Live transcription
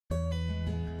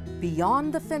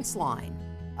Beyond the Fence Line,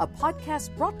 a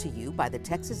podcast brought to you by the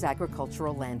Texas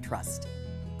Agricultural Land Trust.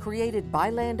 Created by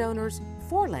landowners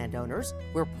for landowners,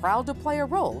 we're proud to play a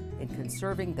role in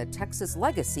conserving the Texas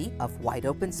legacy of wide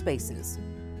open spaces.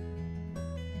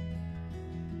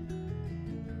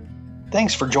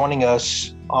 Thanks for joining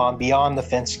us on Beyond the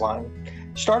Fence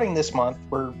Line. Starting this month,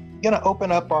 we're going to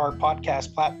open up our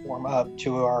podcast platform up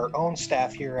to our own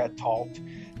staff here at TALT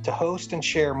to host and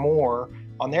share more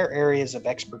on their areas of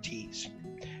expertise.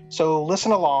 So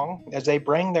listen along as they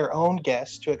bring their own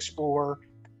guests to explore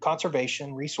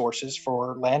conservation resources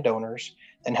for landowners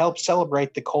and help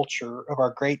celebrate the culture of our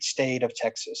great state of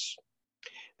Texas.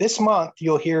 This month,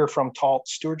 you'll hear from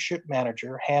TALT's Stewardship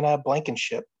Manager, Hannah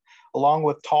Blankenship, along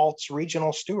with TALT's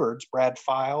regional stewards, Brad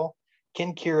File,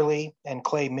 Ken Kearley, and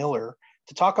Clay Miller,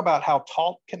 to talk about how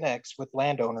TALT connects with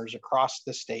landowners across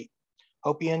the state.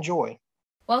 Hope you enjoy.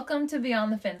 Welcome to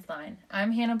Beyond the Fence Line.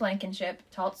 I'm Hannah Blankenship,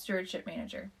 TALT Stewardship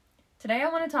Manager. Today I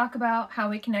want to talk about how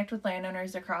we connect with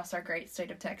landowners across our great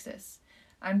state of Texas.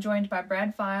 I'm joined by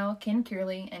Brad File, Ken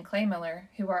Kearley, and Clay Miller,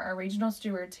 who are our regional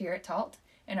stewards here at TALT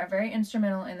and are very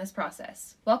instrumental in this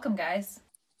process. Welcome, guys.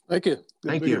 Thank you.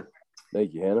 Thank you.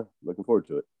 Thank you, Hannah. Looking forward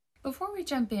to it. Before we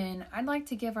jump in, I'd like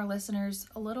to give our listeners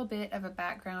a little bit of a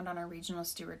background on our Regional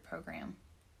Steward program.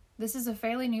 This is a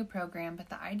fairly new program, but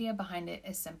the idea behind it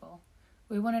is simple.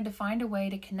 We wanted to find a way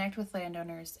to connect with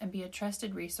landowners and be a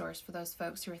trusted resource for those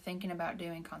folks who are thinking about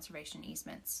doing conservation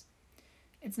easements.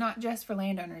 It's not just for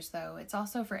landowners, though. It's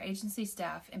also for agency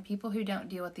staff and people who don't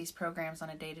deal with these programs on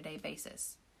a day-to-day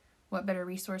basis. What better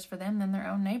resource for them than their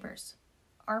own neighbors?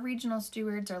 Our regional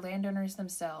stewards are landowners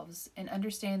themselves and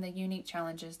understand the unique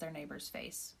challenges their neighbors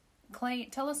face. Clay,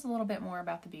 tell us a little bit more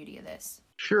about the beauty of this.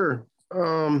 Sure.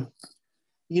 I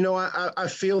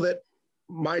feel that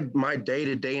my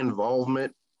day-to-day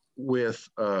involvement with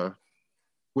the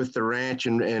ranch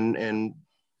and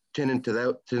tending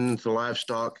to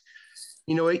livestock,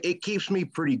 it keeps me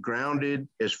pretty grounded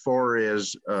as far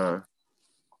as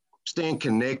staying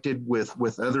connected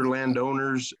with other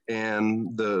landowners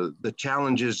and the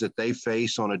challenges that they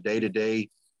face on a day-to-day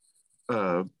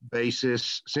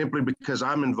basis, simply because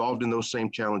I'm involved in those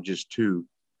same challenges too.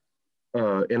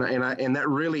 And that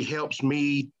really helps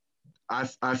me,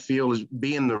 I feel, as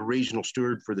being the regional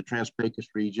steward for the Trans-Pecos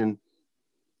region.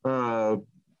 It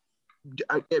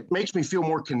makes me feel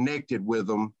more connected with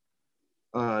them,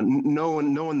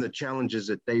 knowing the challenges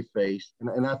that they face.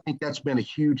 And I think that's been a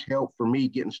huge help for me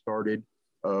getting started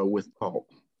with TALT.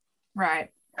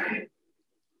 Right.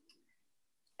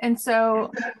 And so,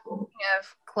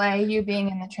 of Clay, you being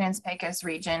in the Trans-Pecos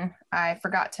region, I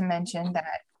forgot to mention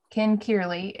that Ken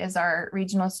Kearley is our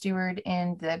regional steward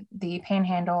in the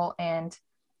Panhandle and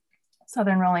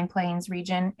Southern Rolling Plains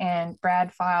region, and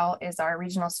Brad File is our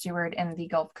regional steward in the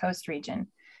Gulf Coast region.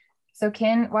 So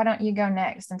Ken, why don't you go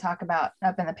next and talk about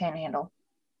up in the Panhandle?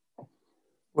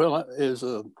 Well, as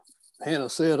Hannah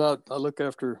said, I look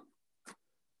after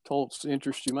TALT's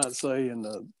interest, you might say, in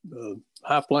the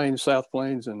High Plains, South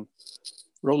Plains, and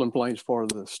Rolling Plains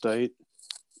part of the state.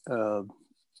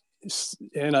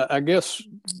 And I guess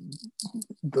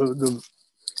the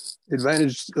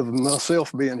advantage of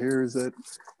myself being here is that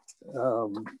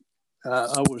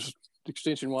I was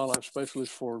Extension Wildlife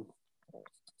Specialist for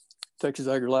Texas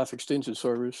Agri-Life Extension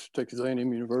Service, Texas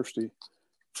A&M University,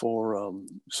 for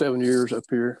 7 years up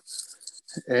here,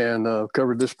 and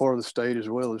covered this part of the state as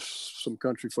well as some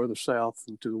country further south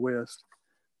and to the west.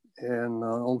 And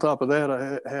on top of that,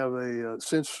 I have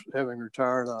since having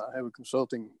retired, I have a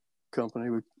consulting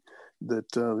company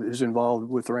that is involved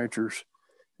with ranchers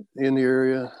in the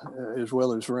area as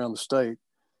well as around the state.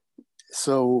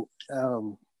 So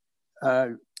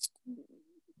I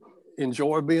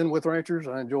enjoy being with ranchers.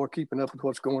 I enjoy keeping up with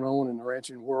what's going on in the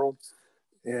ranching world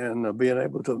and being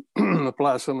able to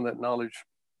apply some of that knowledge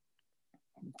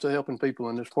to helping people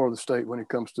in this part of the state when it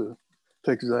comes to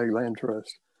Texas Ag Land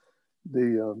Trust.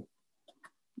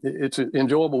 It's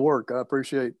enjoyable work. I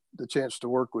appreciate the chance to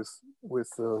work with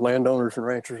landowners and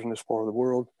ranchers in this part of the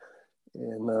world,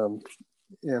 and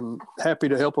am happy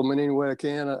to help them in any way I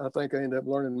can. I think I end up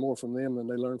learning more from them than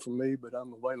they learn from me, but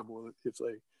I'm available if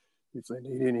they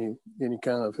need any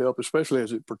kind of help, especially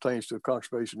as it pertains to a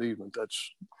conservation easement.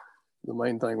 That's the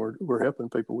main thing we're helping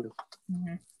people with.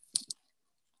 Mm-hmm.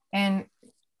 And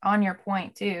on your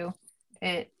point too,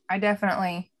 I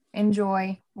definitely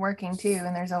enjoy working too.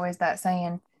 And there's always that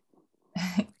saying,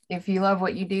 if you love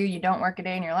what you do, you don't work a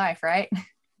day in your life, right?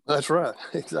 That's right.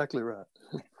 Exactly right.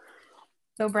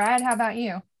 So Brad, how about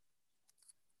you?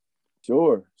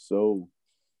 Sure. So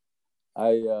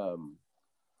I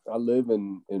live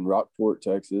in Rockport,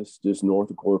 Texas, just north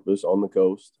of Corpus on the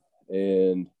coast.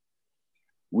 And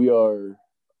we are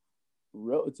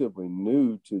relatively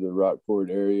new to the Rockport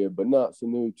area, but not so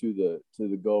new to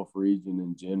the Gulf region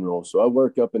in general. So I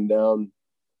work up and down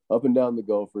the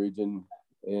Gulf region,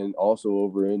 and also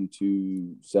over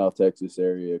into South Texas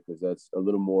area, because that's a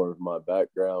little more of my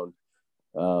background.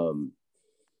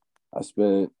 I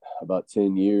spent about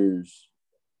 10 years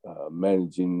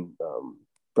managing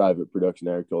private production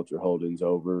agriculture holdings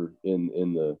over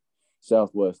in the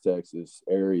Southwest Texas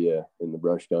area in the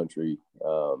brush country,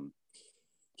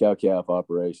 cow-calf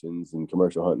operations and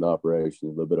commercial hunting operations, a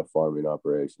little bit of farming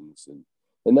operations.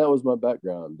 And that was my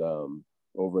background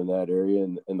over in that area.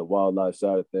 And the wildlife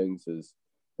side of things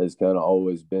has kind of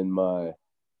always been my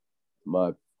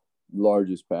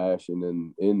largest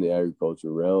passion in the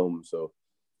agriculture realm. So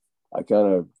I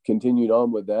kind of continued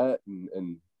on with that,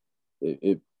 and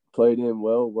it played in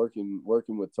well working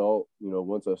with Talt.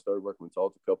 Once I started working with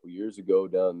Talt a couple of years ago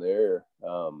down there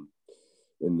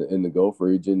in the Gulf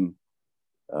region,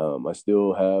 I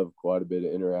still have quite a bit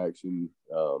of interaction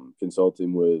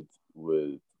consulting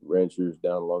with ranchers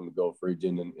down along the Gulf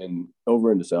region and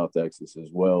over into South Texas as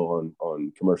well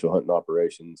on commercial hunting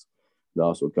operations, and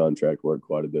also contract work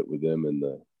quite a bit with them in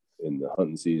the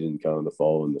hunting season, kind of the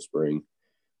fall and the spring.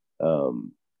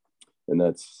 And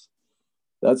that's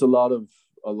a lot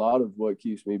of what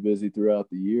keeps me busy throughout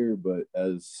the year. But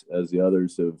as the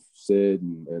others have said,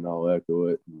 and I'll echo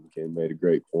it, and Ken made a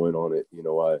great point on it.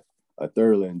 I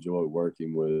thoroughly enjoy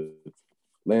working with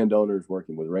landowners,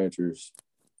 working with ranchers,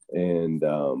 and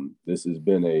this has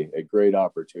been a great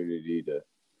opportunity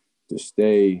to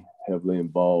stay heavily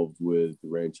involved with the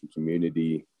ranching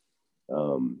community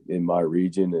in my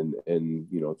region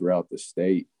and throughout the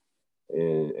state,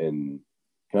 and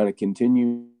kind of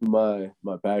continue my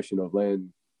passion of land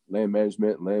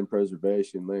management, land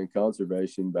preservation, land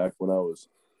conservation back when I was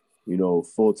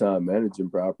full-time managing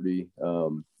property.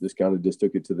 This kind of just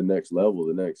took it to the next level,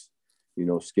 the next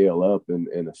scale up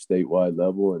in a statewide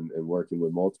level, and working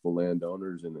with multiple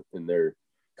landowners and their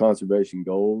conservation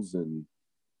goals. And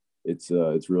it's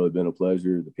really been a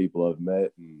pleasure. The people I've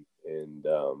met and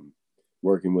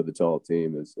working with the Talt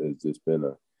team has just been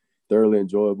a thoroughly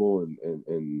enjoyable and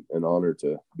an honor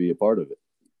to be a part of it.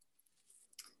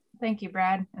 Thank you,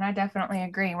 Brad. And I definitely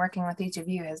agree. Working with each of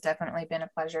you has definitely been a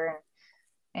pleasure.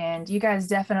 And you guys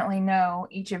definitely know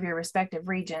each of your respective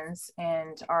regions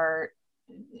and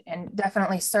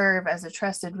definitely serve as a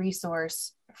trusted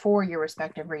resource for your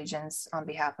respective regions on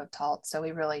behalf of Talt. So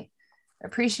we really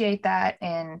appreciate that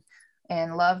and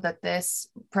love that this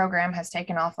program has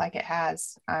taken off like it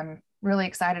has. I'm really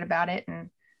excited about it and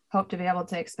hope to be able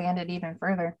to expand it even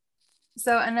further.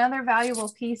 So another valuable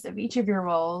piece of each of your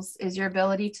roles is your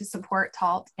ability to support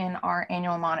Talt in our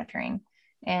annual monitoring.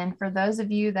 And for those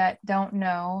of you that don't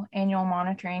know, annual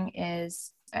monitoring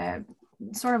is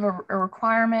sort of a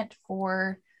requirement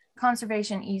for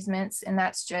conservation easements. And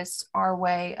that's just our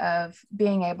way of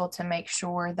being able to make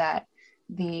sure that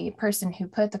the person who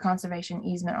put the conservation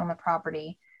easement on the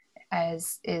property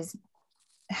is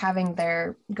having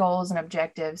their goals and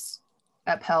objectives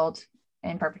upheld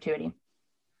in perpetuity.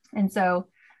 And so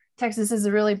Texas is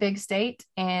a really big state,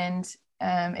 and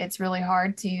it's really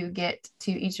hard to get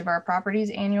to each of our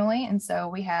properties annually. And so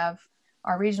we have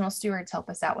our regional stewards help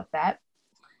us out with that.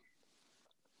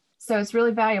 So it's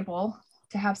really valuable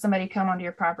to have somebody come onto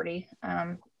your property.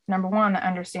 Number one, that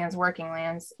understands working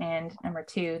lands, and number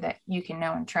two, that you can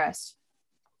know and trust.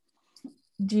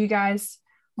 Do you guys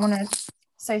want to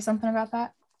say something about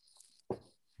that?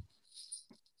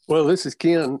 Well, this is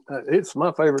Ken. It's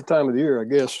my favorite time of the year, I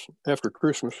guess, after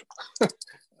Christmas.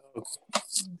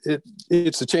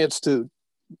 It's a chance to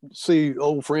see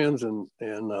old friends and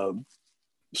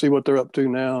see what they're up to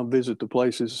now, visit the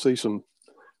places, see some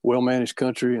well-managed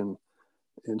country.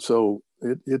 And so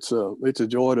it's a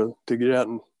joy to get out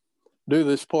and do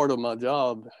this part of my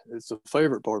job. It's a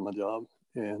favorite part of my job.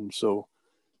 And so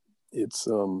it's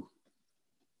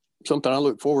something I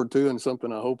look forward to, and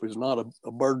something I hope is not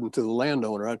a burden to the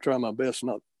landowner. I try my best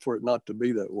for it not to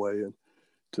be that way, and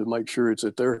to make sure it's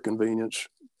at their convenience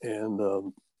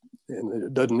and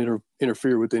it doesn't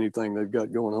interfere with anything they've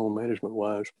got going on management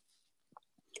wise.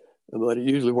 But it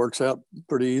usually works out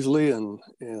pretty easily, and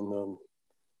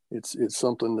it's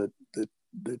something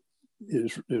that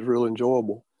is real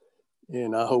enjoyable.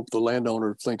 And I hope the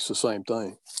landowner thinks the same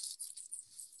thing.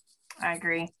 I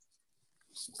agree.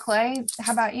 Clay,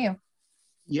 how about you?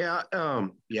 Yeah,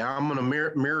 I'm going to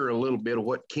mirror a little bit of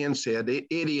what Ken said.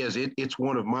 It's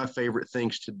one of my favorite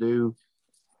things to do.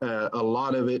 A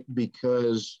lot of it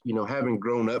because, having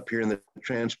grown up here in the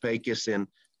Trans-Pecos, and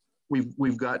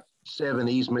we've got 7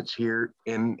 easements here,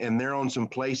 and they're on some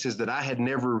places that I had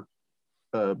never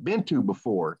been to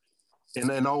before, and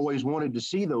then always wanted to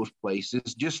see those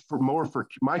places just for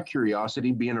my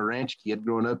curiosity, being a ranch kid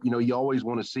growing up. You always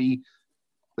want to see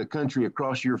the country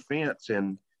across your fence,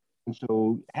 and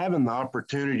so having the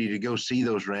opportunity to go see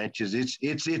those ranches,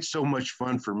 it's so much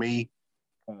fun for me.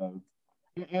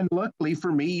 And luckily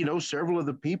for me, several of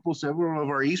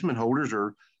our easement holders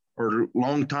are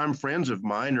longtime friends of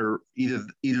mine, or either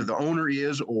the owner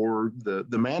is or the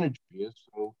manager is.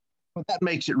 So that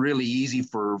makes it really easy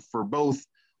for both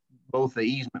the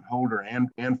easement holder and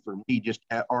for me, just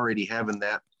already having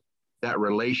that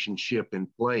relationship in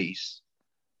place.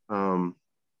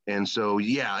 And so,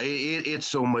 yeah, it's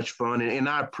so much fun, and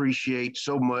I appreciate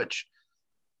so much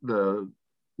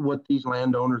what these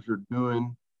landowners are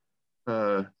doing.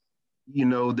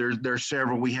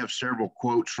 We have several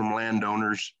quotes from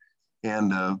landowners,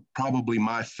 and probably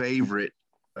my favorite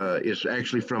is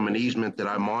actually from an easement that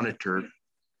I monitor.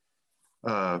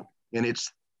 And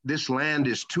it's, "This land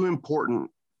is too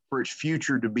important for its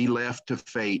future to be left to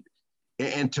fate."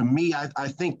 And to me, I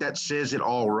think that says it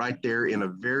all right there in a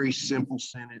very simple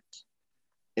sentence.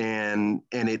 And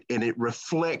it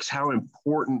reflects how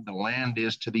important the land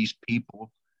is to these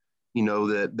people,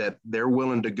 that they're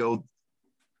willing to go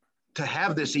to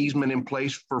have this easement in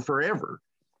place for forever,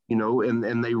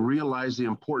 and they realize the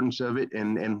importance of it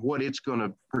and what it's going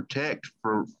to protect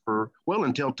for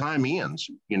until time ends,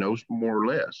 more or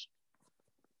less.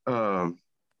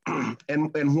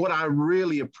 And what I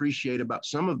really appreciate about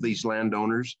some of these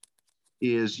landowners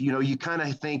is, you kind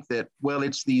of think that, well,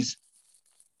 it's these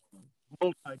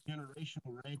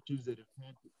multi-generational ranches that have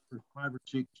had it for 5 or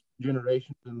 6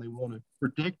 generations and they want to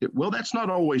protect it. Well, that's not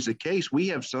always the case. We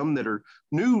have some that are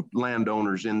new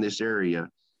landowners in this area.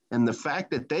 And the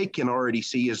fact that they can already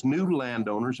see, as new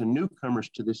landowners and newcomers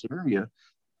to this area,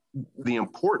 the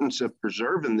importance of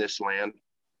preserving this land,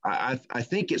 I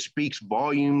think it speaks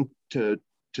volume to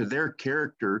their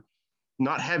character,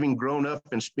 not having grown up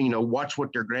and watch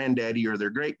what their granddaddy or their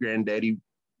great granddaddy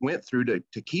went through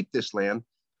to keep this land,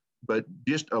 but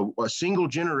just a single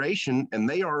generation, and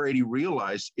they already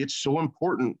realize it's so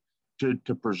important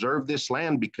to preserve this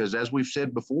land, because as we've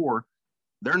said before,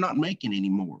 they're not making any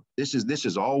more. This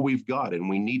is all we've got, and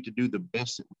we need to do the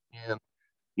best that we can,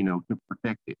 to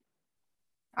protect it.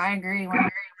 I agree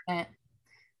 100%.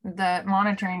 The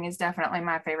monitoring is definitely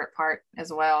my favorite part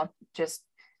as well. Just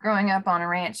growing up on a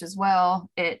ranch as well,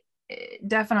 it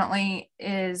definitely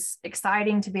is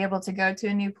exciting to be able to go to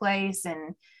a new place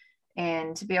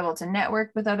and to be able to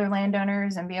network with other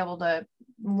landowners and be able to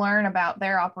learn about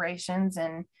their operations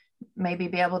and maybe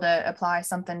be able to apply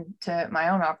something to my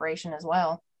own operation as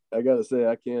well. I gotta say,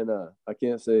 I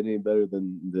can't say it any better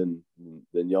than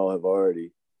y'all have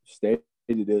already stated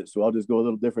it. So I'll just go a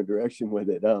little different direction with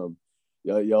it.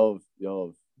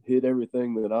 Y'all hit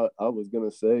everything that I was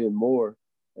gonna say and more.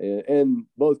 And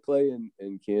both Clay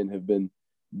and Ken have been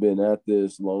at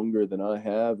this longer than I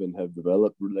have and have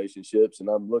developed relationships, and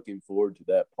I'm looking forward to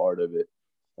that part of it.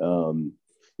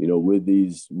 With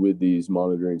these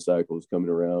monitoring cycles coming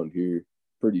around here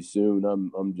pretty soon,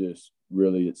 I'm just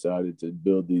really excited to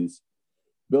build these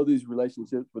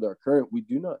relationships with our current. We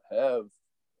do not have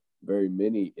very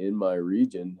many in my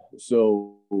region,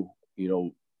 so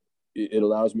it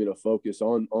allows me to focus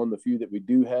on the few that we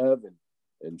do have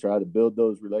and try to build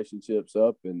those relationships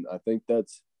up. And I think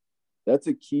that's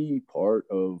a key part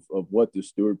of what the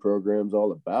Steward program is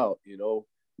all about.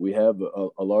 We have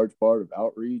a large part of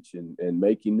outreach and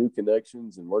making new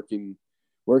connections and working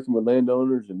with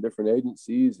landowners and different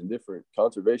agencies and different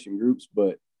conservation groups.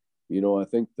 But, I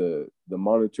think the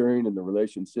monitoring and the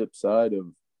relationship side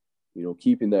of,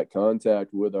 keeping that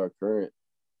contact with our current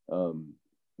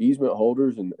easement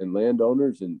holders and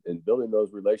landowners and building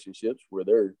those relationships where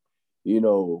they're,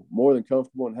 more than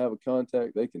comfortable and have a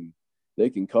contact, they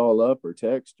can call up or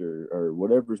text or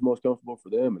whatever is most comfortable for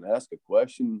them and ask a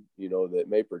question, that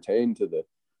may pertain to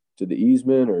the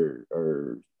easement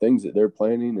or things that they're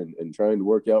planning and trying to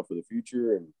work out for the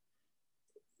future. And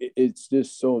it's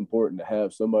just so important to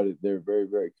have somebody that they're very,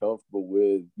 very comfortable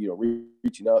with,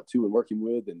 reaching out to and working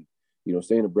with, and,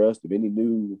 staying abreast of any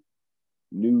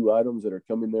new items that are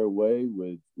coming their way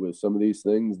with some of these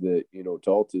things that,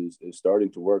 TALT is starting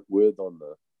to work with on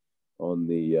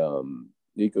the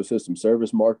ecosystem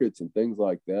service markets and things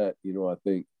like that. I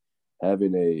think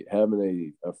having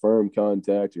a firm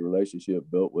contact and relationship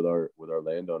built with our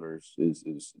landowners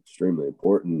is extremely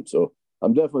important. So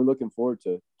I'm definitely looking forward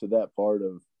to that part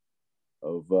of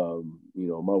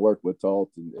my work with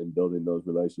TALT and building those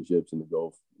relationships in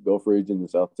the Gulf region, the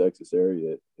South Texas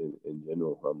area in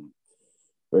general. I'm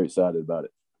very excited about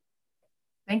it.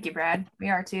 Thank you, Brad. We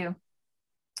are too.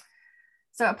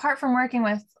 So apart from working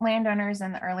with landowners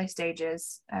in the early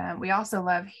stages, we also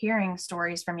love hearing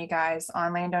stories from you guys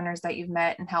on landowners that you've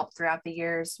met and helped throughout the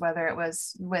years, whether it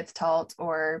was with Talt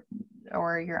or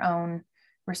your own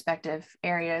respective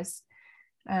areas.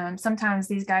 Sometimes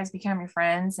these guys become your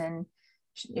friends and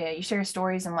you share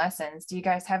stories and lessons. Do you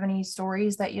guys have any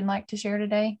stories that you'd like to share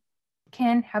today?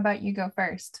 Ken, how about you go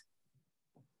first?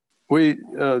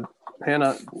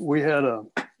 Hannah, we had a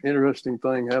interesting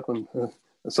thing happen.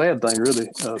 A sad thing, really.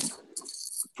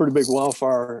 Pretty big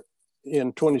wildfire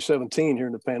in 2017 here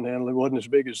in the Panhandle. It wasn't as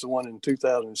big as the one in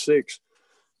 2006,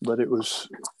 but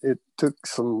it took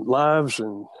some lives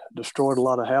and destroyed a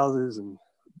lot of houses and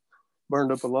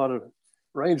burned up a lot of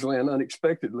rangeland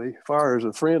unexpectedly. Fire is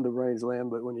a friend of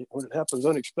rangeland, but when it happens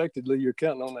unexpectedly, you're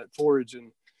counting on that forage,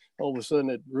 and all of a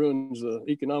sudden it ruins the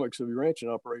economics of your ranching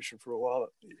operation for a while,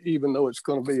 even though it's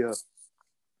going to be a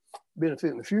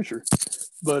benefit in the future.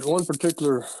 But one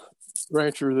particular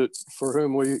rancher for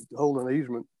whom we hold an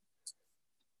easement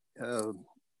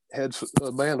had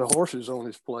a band of horses on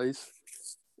his place.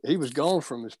 He was gone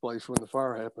from his place when the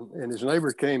fire happened, and his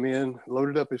neighbor came in,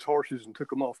 loaded up his horses, and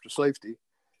took them off to safety.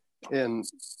 And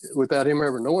without him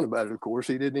ever knowing about it, of course,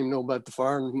 he didn't even know about the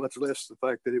fire, and much less the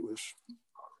fact that it was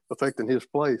affecting his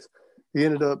place. He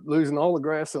ended up losing all the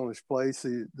grass on his place.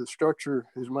 His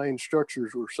main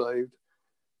structures were saved.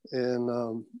 And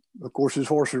of course, his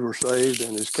horses were saved,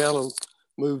 and his cattle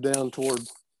moved down toward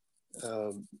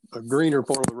a greener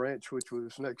part of the ranch, which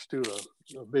was next to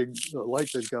a big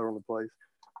lake they've got on the place,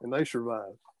 and they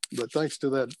survived. But thanks to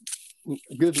that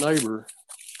good neighbor,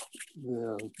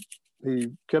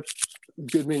 he kept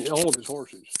all of his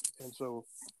horses. And so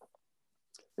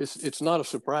it's not a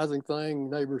surprising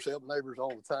thing. Neighbors help neighbors all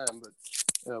the time,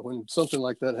 but when something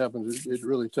like that happens, it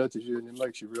really touches you, and it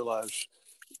makes you realize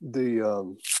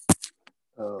the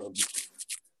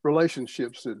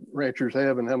relationships that ranchers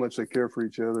have and how much they care for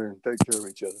each other and take care of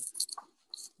each other.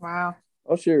 Wow.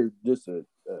 I'll share just a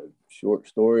short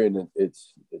story, and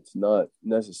it's not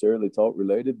necessarily Talt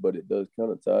related, but it does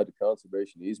kind of tie to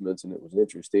conservation easements, and it was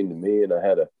interesting to me, and I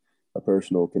had a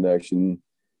personal connection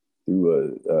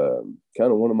through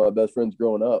kind of one of my best friends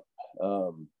growing up.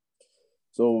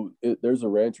 So there's a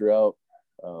rancher out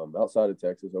outside of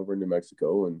Texas over in New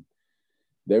Mexico, and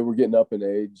they were getting up in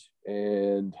age,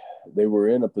 and they were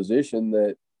in a position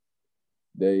that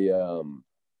they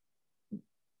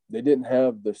didn't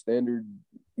have the standard,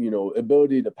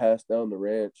 ability to pass down the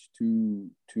ranch to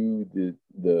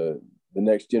the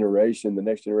next generation. The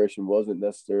next generation wasn't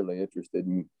necessarily interested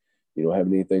in,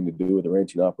 having anything to do with the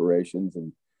ranching operations,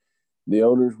 and the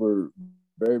owners were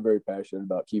very, very passionate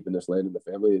about keeping this land in the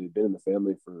family. It had been in the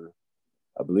family for,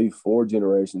 I believe, 4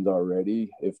 generations already,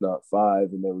 if not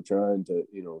 5, and they were trying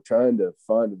to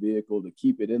find a vehicle to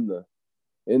keep it in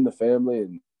the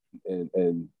family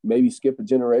and maybe skip a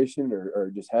generation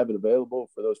or just have it available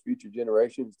for those future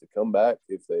generations to come back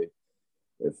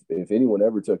if anyone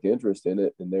ever took interest in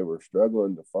it. And they were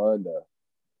struggling to find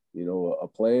a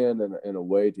plan and a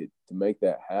way to make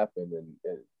that happen.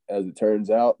 And as it turns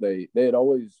out, they had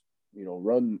always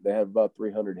they have about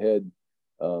 300 head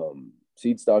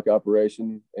seed stock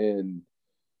operation, and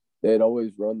they had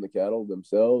always run the cattle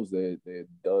themselves. They had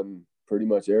done pretty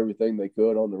much everything they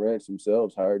could on the ranch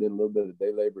themselves, hired in a little bit of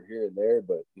day labor here and there,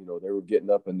 but they were getting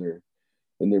up in their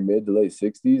mid to late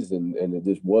 60s, and it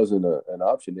just wasn't an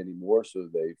option anymore. So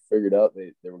they figured out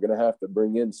they were going to have to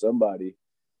bring in somebody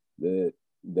that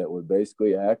would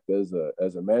basically act as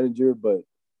a manager, but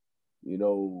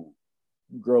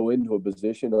grow into a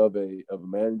position of a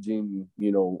managing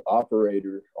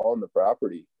operator on the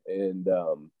property, and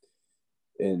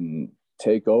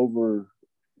take over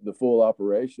the full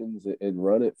operations and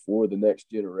run it for the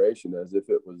next generation as if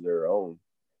it was their own.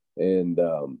 And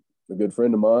a good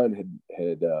friend of mine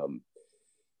had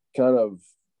kind of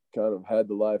had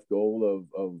the life goal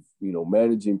of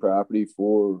managing property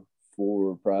for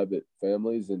private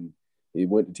families, and he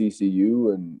went to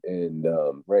TCU and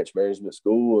ranch management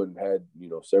school and had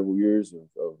several years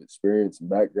of experience and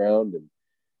background, and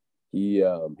he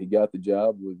got the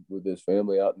job with his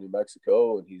family out in New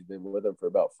Mexico, and he's been with them for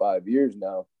about 5 years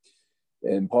now.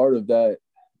 And part of that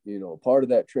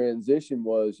transition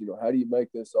was, how do you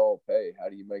make this all pay? How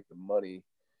do you make the money,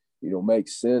 make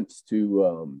sense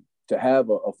to have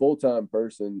a full-time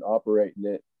person operating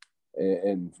it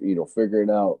and figuring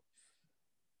out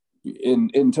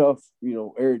in tough,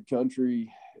 arid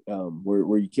country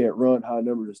where you can't run high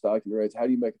numbers of stocking rates. How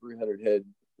do you make 300 head,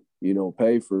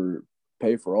 pay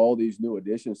for all these new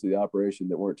additions to the operation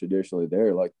that weren't traditionally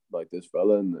there, like this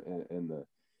fella and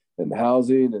the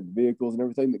housing and the vehicles and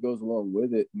everything that goes along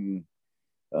with it. And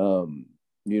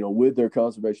with their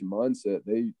conservation mindset,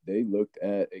 they looked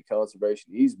at a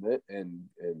conservation easement and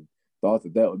thought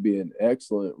that would be an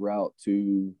excellent route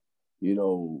to,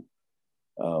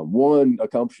 one,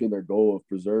 accomplishing their goal of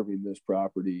preserving this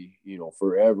property,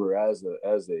 forever as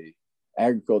a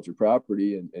agriculture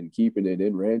property and keeping it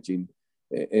in ranching,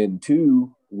 and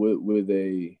two, with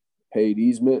a paid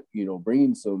easement,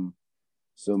 bringing some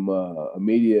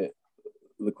immediate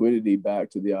liquidity back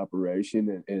to the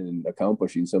operation and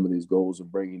accomplishing some of these goals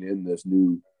of bringing in this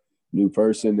new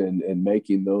person and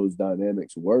making those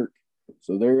dynamics work.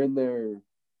 So they're in their,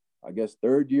 I guess,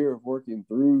 third year of working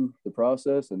through the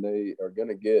process, and they are going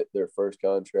to get their first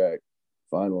contract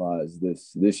finalized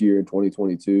this year in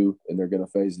 2022, and they're going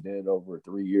to phase it in over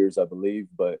 3 years, I believe.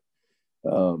 But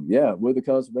with the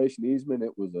conservation easement,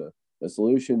 it was a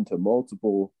solution to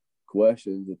multiple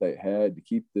questions that they had to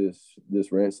keep this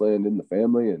ranch land in the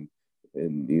family and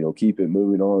keep it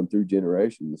moving on through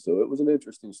generations. So it was an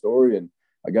interesting story, and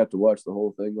I got to watch the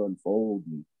whole thing unfold.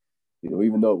 And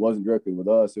even though it wasn't directly with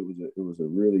us, it was a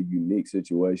really unique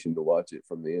situation to watch it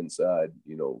from the inside,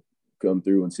 come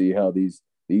through and see how these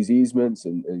easements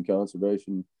and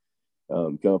conservation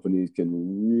companies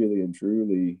can really and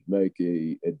truly make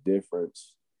a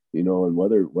difference, and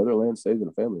whether land stays in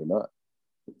the family or not.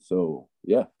 So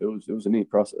yeah, it was a neat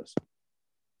process.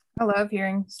 I love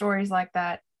hearing stories like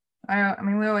that. I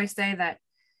mean, we always say that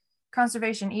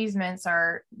conservation easements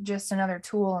are just another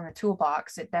tool in the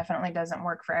toolbox. It definitely doesn't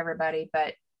work for everybody,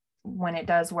 but when it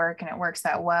does work and it works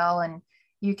that well, and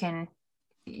you can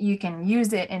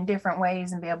use it in different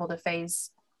ways and be able to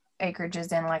phase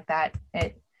acreages in like that,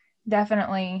 it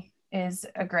definitely is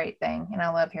a great thing. And I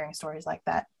love hearing stories like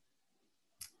that.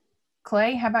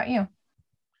 Clay, how about you?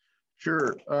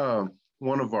 Sure.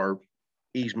 One of our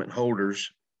easement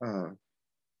holders,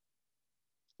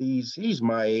 he's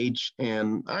my age,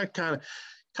 and I kind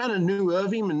of knew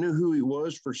of him and knew who he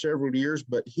was for several years.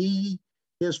 But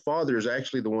his father is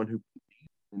actually the one who,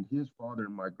 and his father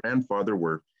and my grandfather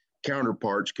were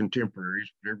counterparts,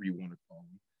 contemporaries, whatever you want to call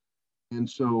them. And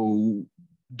so,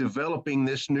 developing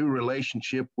this new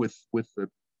relationship with the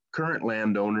current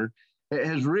landowner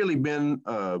has really been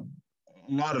a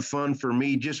lot of fun for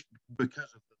me, just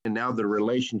because of and now the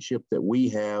relationship that we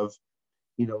have,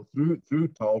 through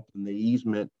TALT and the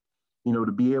easement,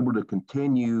 to be able to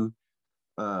continue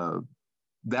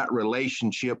that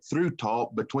relationship through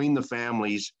TALT between the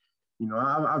families.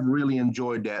 I've really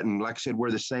enjoyed that. And like I said,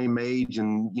 we're the same age,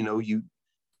 and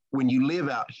when you live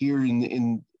out here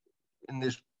in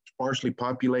this sparsely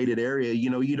populated area,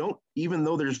 you don't, even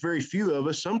though there's very few of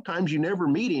us, sometimes you never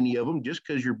meet any of them just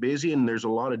because you're busy and there's a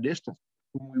lot of distance.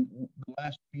 The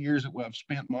last few years that I've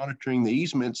spent monitoring the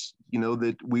easements,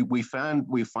 that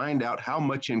we find out how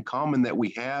much in common that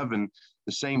we have, and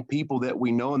the same people that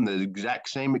we know, and the exact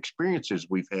same experiences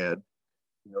we've had,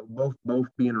 both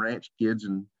being ranch kids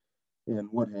and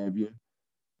what have you.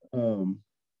 So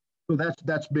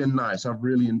that's been nice. I've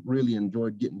really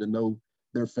enjoyed getting to know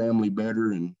their family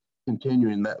better and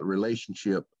continuing that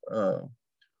relationship.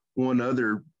 One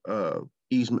other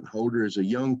easement holder is a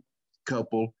young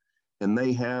couple, and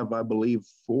they have, I believe,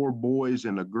 4 boys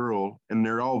and a girl, and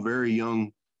they're all very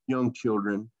young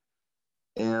children.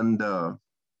 And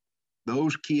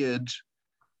those kids,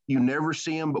 you never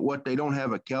see them, but what, they don't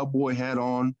have a cowboy hat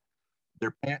on,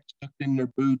 their pants tucked in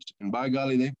their boots, and by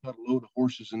golly, they've got a load of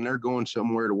horses, and they're going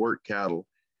somewhere to work cattle.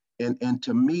 And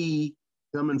to me,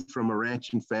 coming from a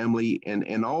ranching family,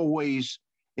 and always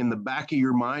in the back of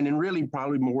your mind, and really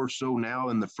probably more so now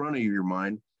in the front of your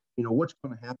mind, what's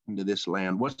going to happen to this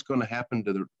land? What's going to happen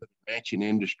to the ranching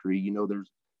industry? You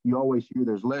always hear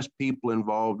there's less people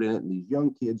involved in it, and these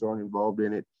young kids aren't involved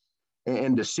in it.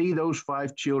 And to see those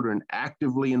 5 children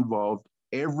actively involved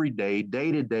every day,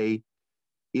 day to day,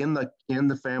 in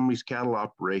the family's cattle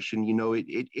operation,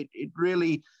 it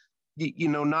really,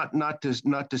 not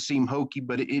to seem hokey,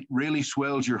 but it really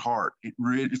swells your heart. It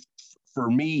really, for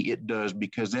me, it does,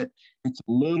 because it's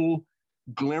a little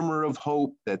glimmer of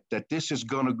hope that this is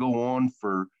going to go on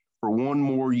for one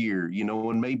more year,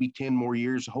 and maybe 10 more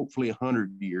years, hopefully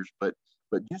 100 years. But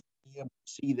just to be able to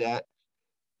see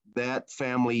that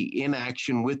family in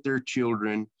action with their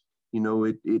children,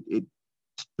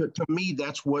 to me,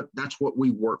 that's what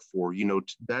we work for.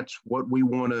 That's what we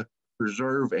want to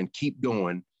preserve and keep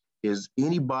going, is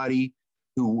anybody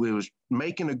who is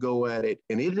making a go at it.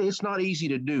 And it's not easy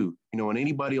to do, and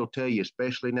anybody will tell you,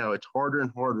 especially now, it's harder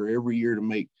and harder every year to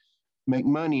make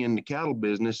money in the cattle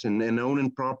business and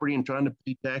owning property and trying to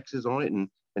pay taxes on it. And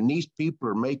these people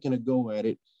are making a go at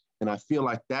it. And I feel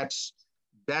like that's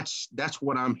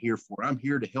what I'm here for. I'm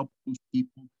here to help those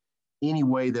people any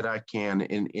way that I can.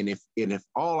 And if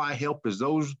all I help is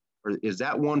those, or is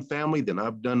that one family, then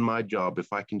I've done my job.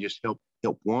 If I can just help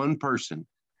one person,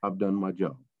 I've done my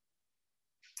job.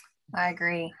 I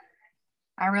agree.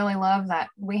 I really love that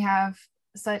we have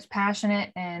such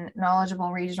passionate and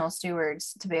knowledgeable regional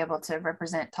stewards to be able to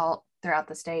represent TALT throughout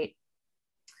the state.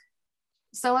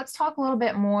 So let's talk a little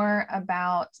bit more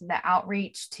about the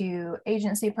outreach to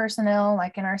agency personnel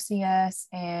like NRCS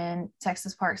and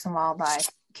Texas Parks and Wildlife.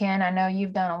 Ken, I know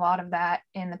you've done a lot of that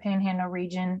in the Panhandle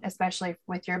region, especially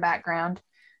with your background.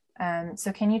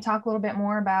 So can you talk a little bit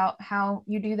more about how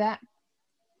you do that?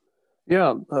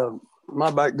 Yeah,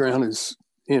 my background is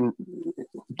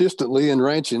distantly in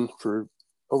ranching for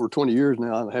over 20 years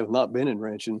now. I have not been in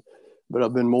ranching, but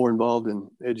I've been more involved in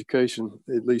education,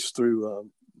 at least through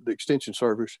the Extension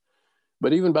Service.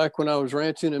 But even back when I was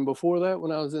ranching, and before that,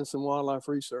 when I was in some wildlife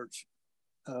research,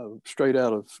 straight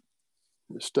out of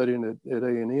studying at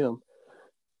A&M,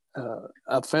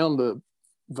 I found the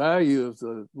value of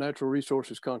the Natural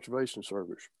Resources Conservation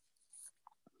Service.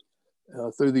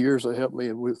 Through the years, they helped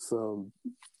me with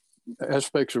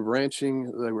aspects of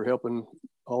ranching. They were helping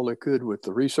all they could with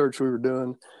the research we were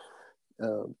doing.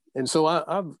 And so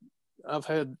I've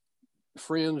had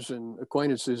friends and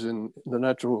acquaintances in the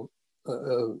natural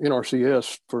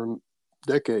NRCS for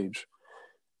decades.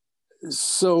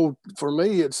 So for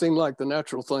me, it seemed like the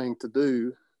natural thing to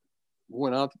do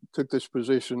when I took this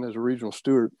position as a regional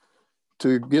steward,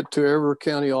 to get to every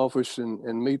county office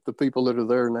and meet the people that are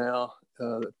there now,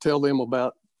 tell them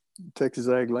about Texas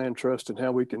Ag Land Trust and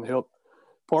how we can help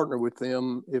partner with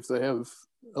them if they have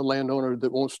a landowner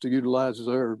that wants to utilize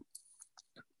their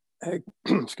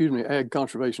ag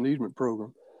conservation easement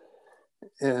program.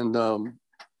 And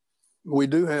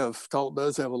TALT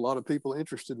does have a lot of people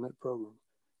interested in that program.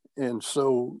 And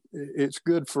so it's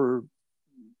good for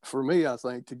me, I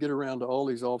think, to get around to all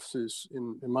these offices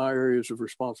in my areas of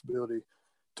responsibility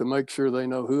to make sure they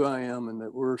know who I am and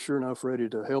that we're sure enough ready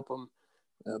to help them.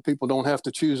 People don't have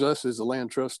to choose us as the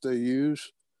land trust they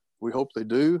use. We hope they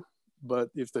do, but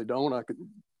if they don't, I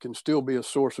can still be a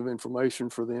source of information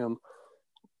for them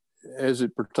as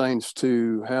it pertains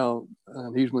to how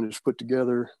an easement is put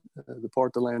together, the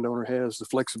part the landowner has, the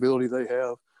flexibility they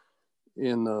have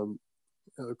in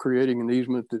creating an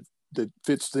easement that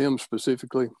fits them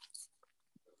specifically,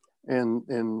 and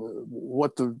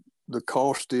what the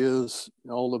cost is,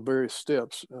 all the various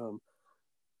steps.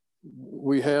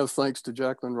 We have, thanks to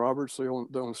Jacqueline Roberts, the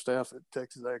on staff at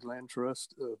Texas Ag Land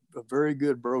Trust, a very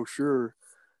good brochure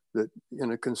that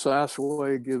in a concise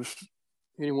way gives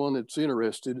anyone that's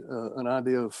interested an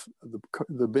idea of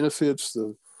the benefits,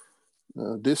 the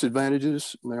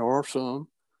disadvantages, and there are some,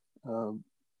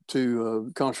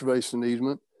 to conservation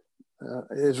easement,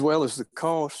 as well as the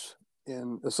costs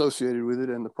associated with it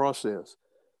and the process.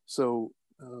 So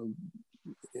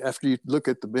after you look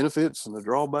at the benefits and the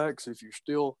drawbacks, if you're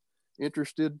still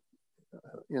interested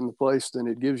in the place, then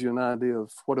it gives you an idea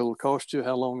of what it'll cost you,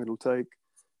 how long it'll take,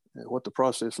 what the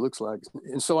process looks like.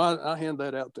 And so I hand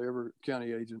that out to every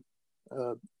county agent.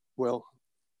 Well,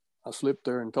 I slipped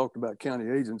there and talked about county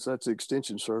agents. That's the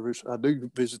Extension Service. I do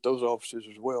visit those offices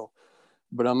as well,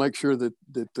 but I make sure that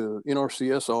the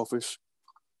NRCS office,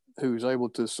 who's able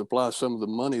to supply some of the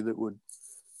money that would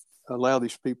allow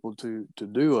these people to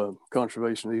do a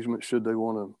conservation easement should they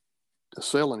want to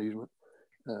sell an easement,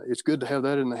 it's good to have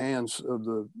that in the hands of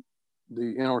the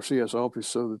NRCS office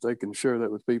so that they can share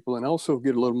that with people and also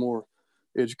get a little more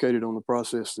educated on the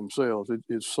process themselves.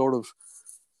 It's sort of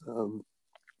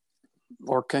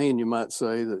arcane, you might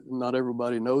say, that not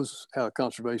everybody knows how a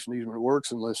conservation easement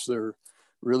works unless they're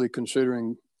really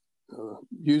considering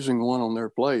using one on their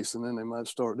place, and then they might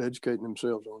start educating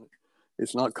themselves on it.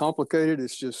 It's not complicated,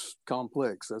 it's just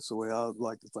complex. That's the way I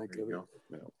like to think of it.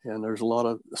 Yeah. And there's a lot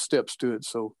of steps to it.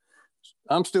 So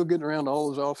I'm still getting around to all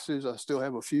those offices. I still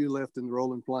have a few left in the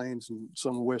Rolling Plains and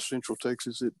some of West Central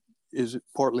Texas that is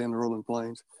partly in the Rolling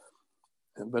Plains.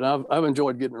 But I've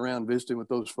enjoyed getting around visiting with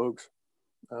those folks.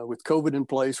 With COVID in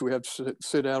place, we have to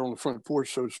sit out on the front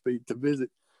porch, so to speak, to visit,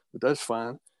 but that's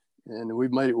fine. And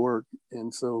we've made it work.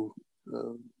 And so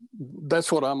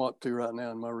that's what I'm up to right now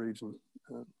in my region.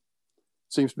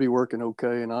 Seems to be working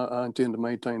okay. And I intend to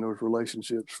maintain those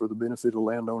relationships for the benefit of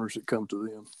landowners that come to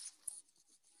them.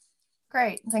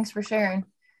 Great. Thanks for sharing.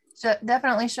 So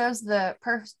definitely shows the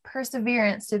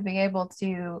perseverance to be able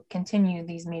to continue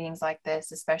these meetings like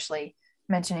this, especially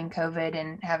mentioning COVID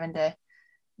and having to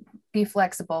be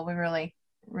flexible. We really,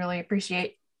 really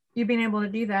appreciate you being able to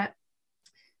do that.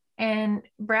 And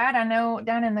Brad, I know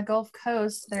down in the Gulf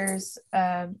Coast, there's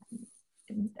a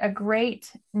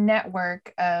great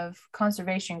network of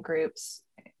conservation groups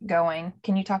going.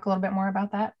 Can you talk a little bit more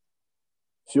about that?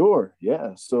 Sure.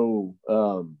 Yeah. So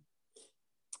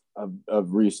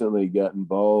I've recently got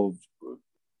involved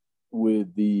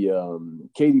with the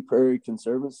Katy Prairie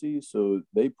Conservancy. So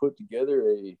they put together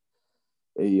a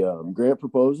grant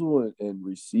proposal and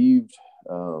received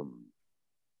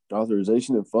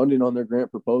authorization and funding on their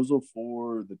grant proposal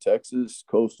for the Texas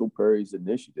Coastal Prairies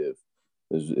Initiative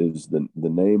is the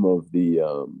name of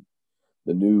the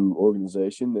new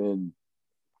organization. And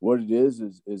what it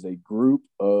is a group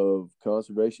of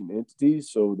conservation entities.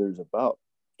 So there's about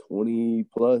 20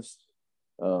 plus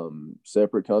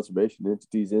separate conservation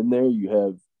entities in there. You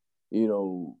have,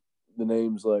 the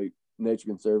names like Nature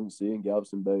Conservancy and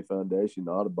Galveston Bay Foundation,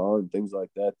 Audubon, and things like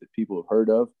that people have heard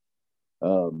of,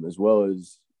 as well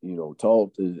as,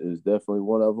 TALT is definitely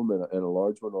one of them, and a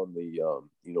large one on the,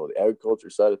 the agriculture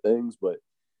side of things. But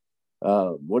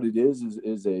what it is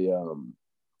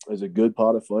a good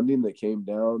pot of funding that came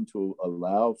down to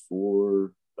allow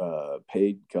for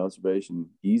paid conservation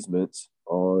easements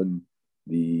on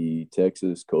the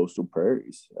Texas coastal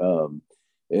prairies.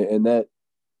 And that,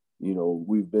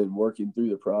 we've been working through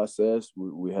the process.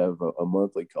 We have a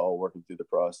monthly call working through the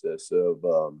process of,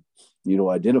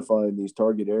 identifying these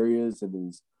target areas and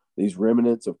these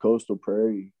remnants of coastal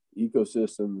prairie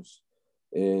ecosystems.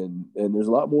 And there's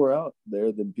a lot more out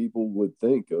there than people would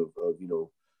think of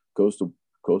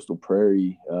coastal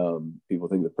prairie. People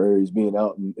think the prairies being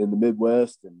out in the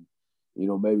Midwest and,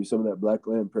 maybe some of that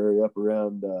blackland prairie up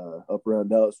around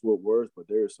Dallas Fort Worth, but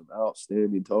there are some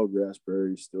outstanding tall grass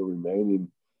prairies still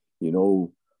remaining,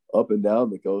 up and down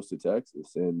the coast of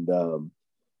Texas. And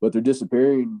but they're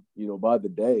disappearing, by the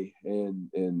day.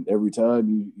 And every time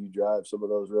you drive some of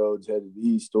those roads headed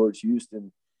east towards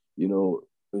Houston,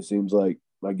 it seems like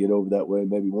I get over that way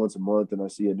maybe once a month and I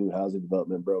see a new housing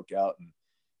development broke out.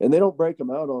 And they don't break them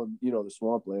out on, the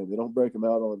swampland. They don't break them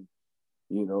out on,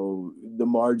 the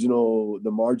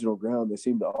marginal ground. They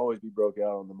seem to always be broke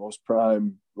out on the most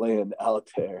prime land out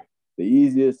there, the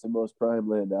easiest and most prime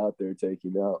land out there,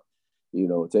 taking out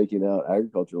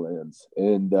agricultural lands.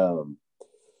 And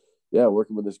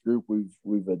working with this group,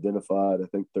 we've identified, I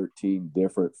think, 13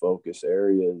 different focus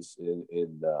areas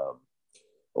in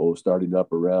starting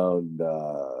up around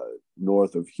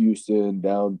north of Houston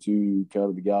down to kind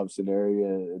of the Galveston area,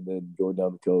 and then going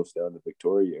down the coast down to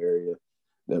Victoria area.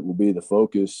 That will be the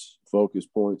focus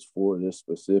points for this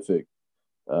specific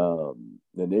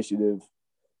initiative.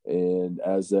 And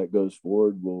as that goes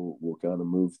forward, we'll kind of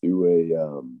move through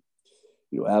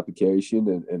a application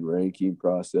and ranking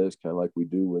process, kind of like we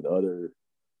do with other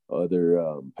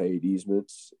paid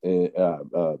easements and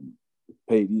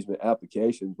paid easement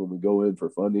applications. When we go in for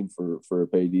funding for a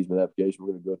paid easement application,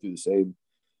 we're going to go through the same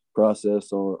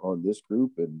process on this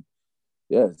group. And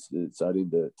yeah, it's exciting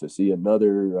to see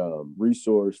another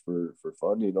resource for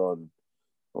funding on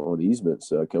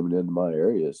easements coming into my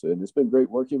area. So, and it's been great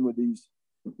working with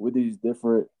these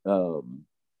different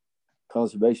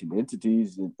conservation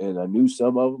entities, and I knew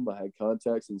some of them. I had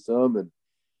contacts in some, and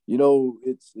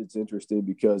it's interesting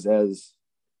because as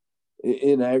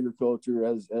in agriculture,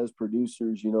 as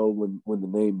producers, when the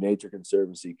name Nature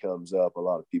Conservancy comes up, a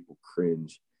lot of people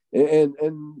cringe, and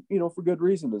for good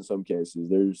reason in some cases.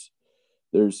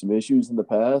 There's some issues in the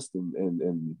past, and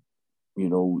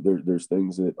there's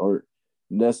things that aren't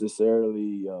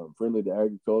necessarily friendly to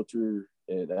agriculture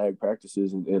and ag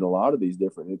practices in a lot of these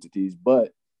different entities.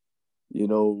 But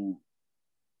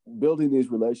building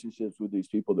these relationships with these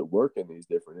people that work in these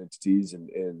different entities and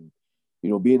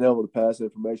being able to pass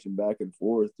information back and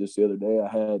forth. Just the other day, I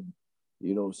had,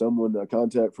 a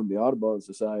contact from the Audubon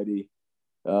Society,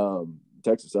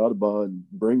 Texas Audubon,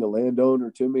 bring a landowner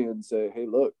to me and say, hey,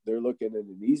 look, they're looking at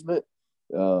an easement,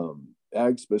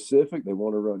 ag specific. They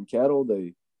want to run cattle.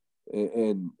 They're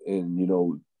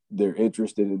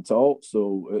interested in salt.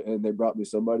 So, and they brought me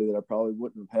somebody that I probably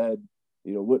wouldn't have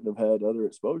had other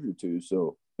exposure to.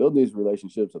 So building these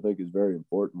relationships, I think, is very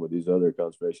important with these other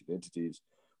conservation entities,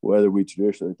 whether we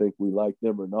traditionally think we like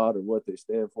them or not, or what they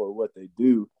stand for, or what they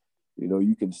do.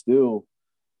 You can still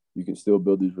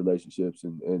build these relationships,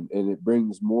 and it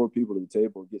brings more people to the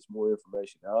table and gets more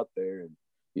information out there. And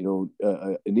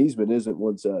an easement isn't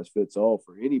one size fits all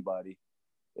for anybody.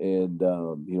 And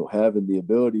having the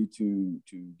ability to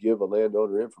give a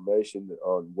landowner information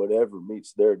on whatever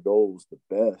meets their goals the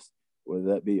best, whether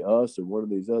that be us or one of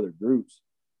these other groups,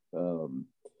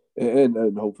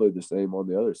 and hopefully the same on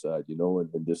the other side,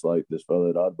 and just like this fellow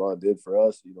at Audubon did for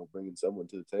us, bringing someone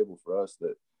to the table for us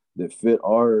that fit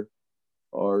our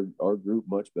group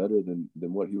much better than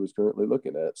what he was currently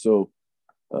looking at. So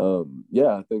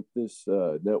I think this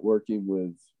networking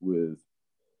with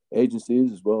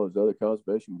agencies as well as other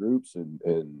conservation groups, and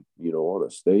on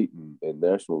a state and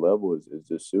national level is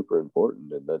just super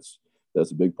important, and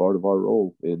that's a big part of our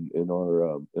role in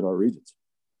our regions.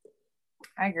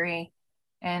 I agree.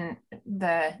 And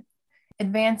the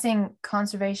advancing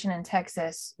conservation in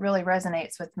Texas really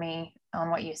resonates with me on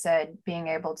what you said, being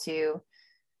able to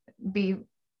be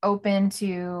open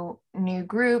to new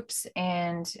groups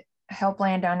and help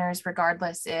landowners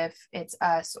regardless if it's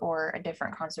us or a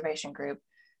different conservation group.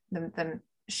 The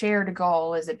shared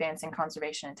goal is advancing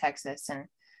conservation in Texas, and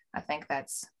I think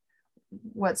that's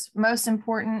what's most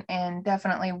important, and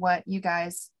definitely what you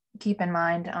guys keep in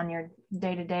mind on your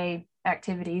day-to-day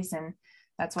activities, and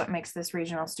that's what makes this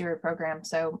regional steward program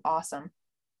so awesome.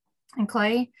 And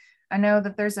Clay, I know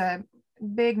that there's a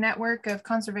big network of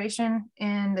conservation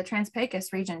in the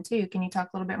Trans-Pecos region too. Can you talk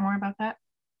a little bit more about that?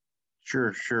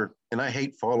 Sure. And I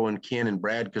hate following Ken and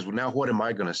Brad, because now what am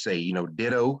I going to say?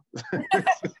 Ditto.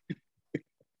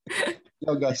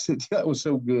 Y'all guys, that was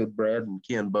so good, Brad and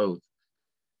Ken both.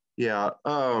 Yeah.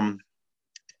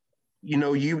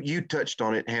 You touched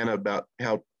on it, Hannah, about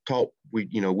how TALT we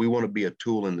want to be a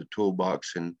tool in the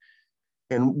toolbox, and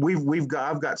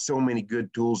I've got so many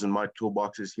good tools in my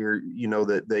toolboxes here.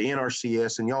 The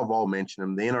NRCS, and y'all have all mentioned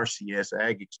them. The NRCS,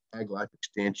 Ag Life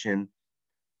Extension.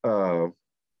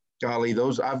 Golly,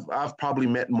 those I've probably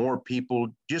met more people,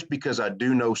 just because I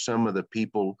do know some of the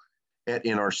people at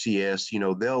NRCS.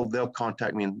 They'll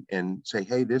contact me and say,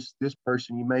 hey, this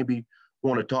person, you maybe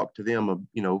want to talk to them.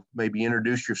 Maybe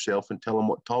introduce yourself and tell them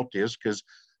what TALT is, because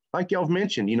like y'all have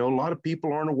mentioned, a lot of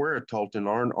people aren't aware of TALT and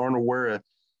aren't aware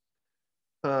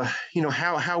of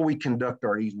how we conduct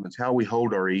our easements, how we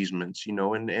hold our easements.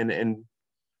 And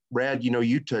Brad,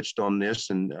 you touched on this,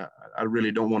 and I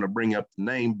really don't want to bring up the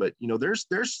name, but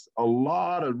there's a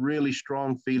lot of really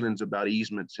strong feelings about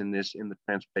easements in the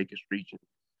Trans-Pecos region,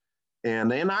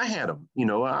 and I had them.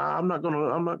 I'm not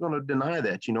gonna deny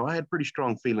that. I had pretty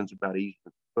strong feelings about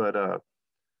easements, but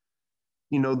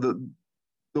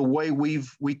the way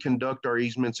we conduct our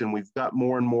easements, and we've got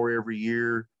more and more every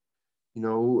year.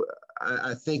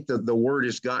 I think that the word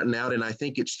has gotten out, and I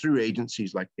think it's through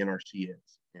agencies like NRCS.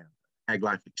 Ag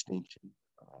Life Extension.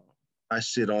 I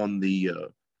sit on the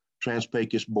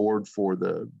Trans-Pecos board for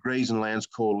the Grazing Lands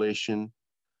Coalition,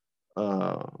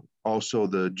 also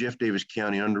the Jeff Davis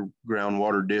County Underground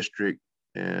Water District,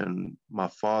 and my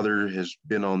father has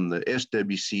been on the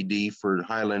SWCD for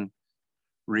Highland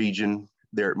region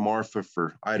there at Marfa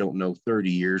for, 30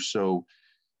 years. So,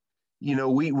 we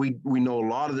know a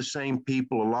lot of the same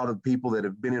people, a lot of people that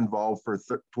have been involved for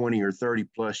 20 or 30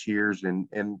 plus years, and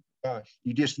gosh,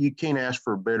 you can't ask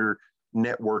for a better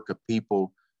network of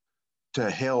people to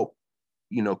help,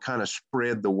 kind of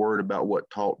spread the word about what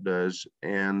TALT does.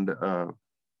 And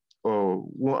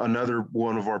another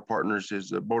one of our partners is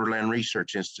the Borderland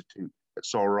Research Institute at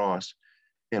Sul Ross,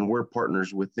 and we're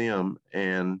partners with them.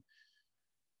 And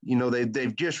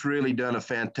they've just really done a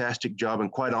fantastic job,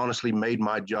 and quite honestly made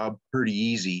my job pretty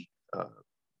easy,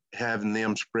 having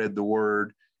them spread the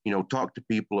word. Talk to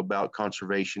people about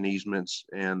conservation easements,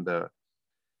 and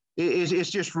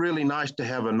it's just really nice to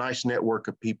have a nice network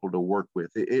of people to work with.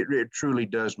 It truly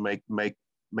does make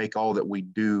all that we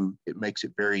do. It makes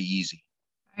it very easy.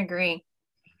 I agree.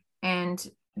 And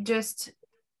just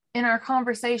in our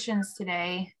conversations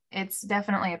today, it's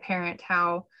definitely apparent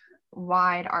how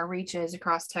wide our reach is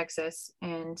across Texas,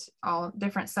 and all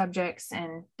different subjects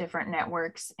and different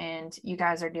networks. And you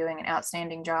guys are doing an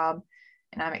outstanding job.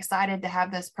 And I'm excited to have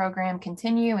this program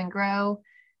continue and grow,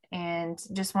 and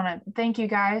just want to thank you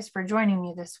guys for joining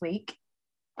me this week.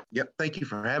 Yep. Thank you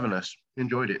for having us.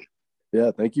 Enjoyed it.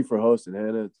 Yeah. Thank you for hosting,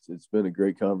 Hannah. It's been a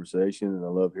great conversation, and I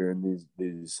love hearing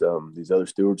these other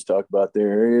stewards talk about their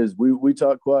areas. We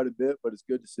talk quite a bit, but it's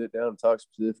good to sit down and talk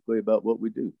specifically about what we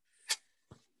do.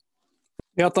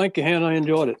 Yeah. Thank you, Hannah. I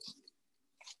enjoyed it.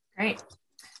 Great.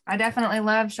 I definitely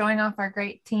love showing off our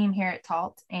great team here at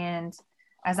TALT. And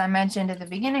as I mentioned at the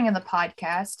beginning of the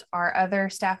podcast, our other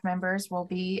staff members will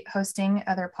be hosting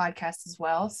other podcasts as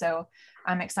well. So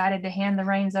I'm excited to hand the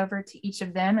reins over to each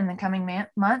of them in the coming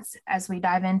months as we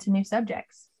dive into new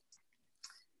subjects.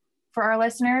 For our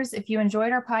listeners, if you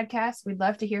enjoyed our podcast, we'd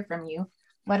love to hear from you.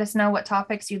 Let us know what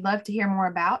topics you'd love to hear more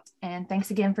about. And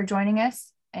thanks again for joining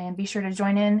us. And be sure to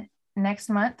join in next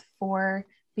month for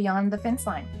Beyond the Fence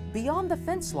Line. Beyond the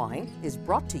Fence Line is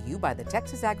brought to you by the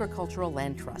Texas Agricultural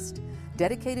Land Trust,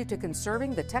 dedicated to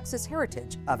conserving the Texas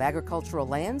heritage of agricultural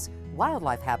lands,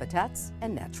 wildlife habitats,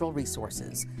 and natural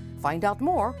resources. Find out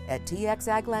more at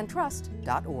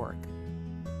txaglandtrust.org.